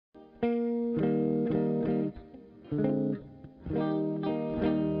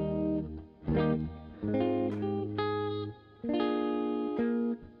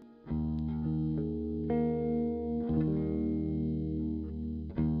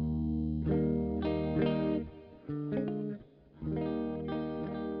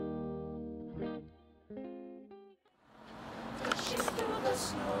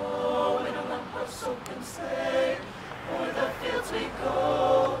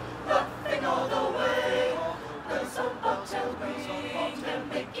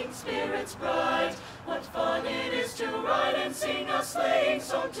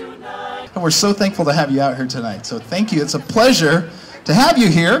And we're so thankful to have you out here tonight. So thank you. It's a pleasure to have you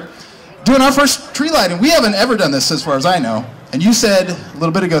here doing our first tree lighting. We haven't ever done this as far as I know. And you said a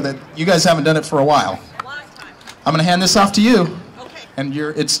little bit ago that you guys haven't done it for a while. A long time. I'm going to hand this off to you. Okay. And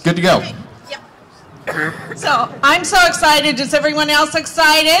it's good to go. Okay. Yep. So I'm so excited. Is everyone else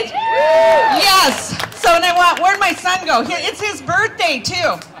excited? Yes. So where'd my son go? Here, it's his birthday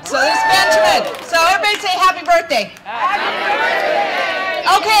too. So there's Benjamin. So everybody say happy birthday. Happy birthday.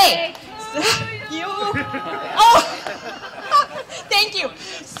 Okay. You. Oh. Thank you.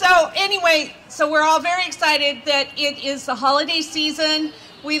 So anyway, so we're all very excited that it is the holiday season.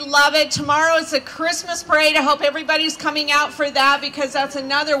 We love it. Tomorrow is a Christmas parade. I hope everybody's coming out for that because that's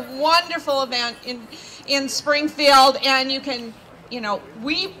another wonderful event in Springfield. And you can,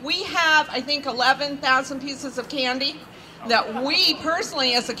 we have, I think, 11,000 pieces of candy that we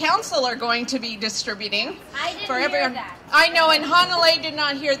personally as a council are going to be distributing for everyone. That. I know, and Honolulu did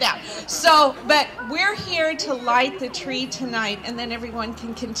not hear that. So, but we're here to light the tree tonight, and then everyone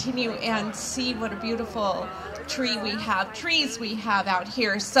can continue and see what a beautiful trees we have out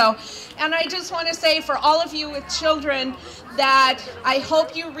here. So, and I just want to say for all of you with children that I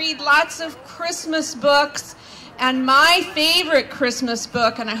hope you read lots of Christmas books, and my favorite Christmas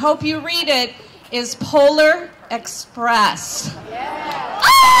book, and I hope you read it, is Polar Express. Yeah.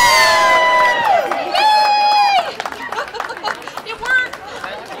 Ah! Yay! It worked.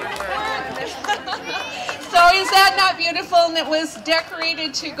 So is that not beautiful? And it was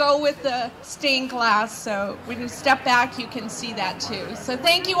decorated to go with the stained glass. So when you step back, you can see that too. So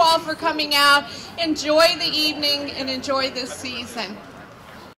thank you all for coming out. Enjoy the evening and enjoy this season.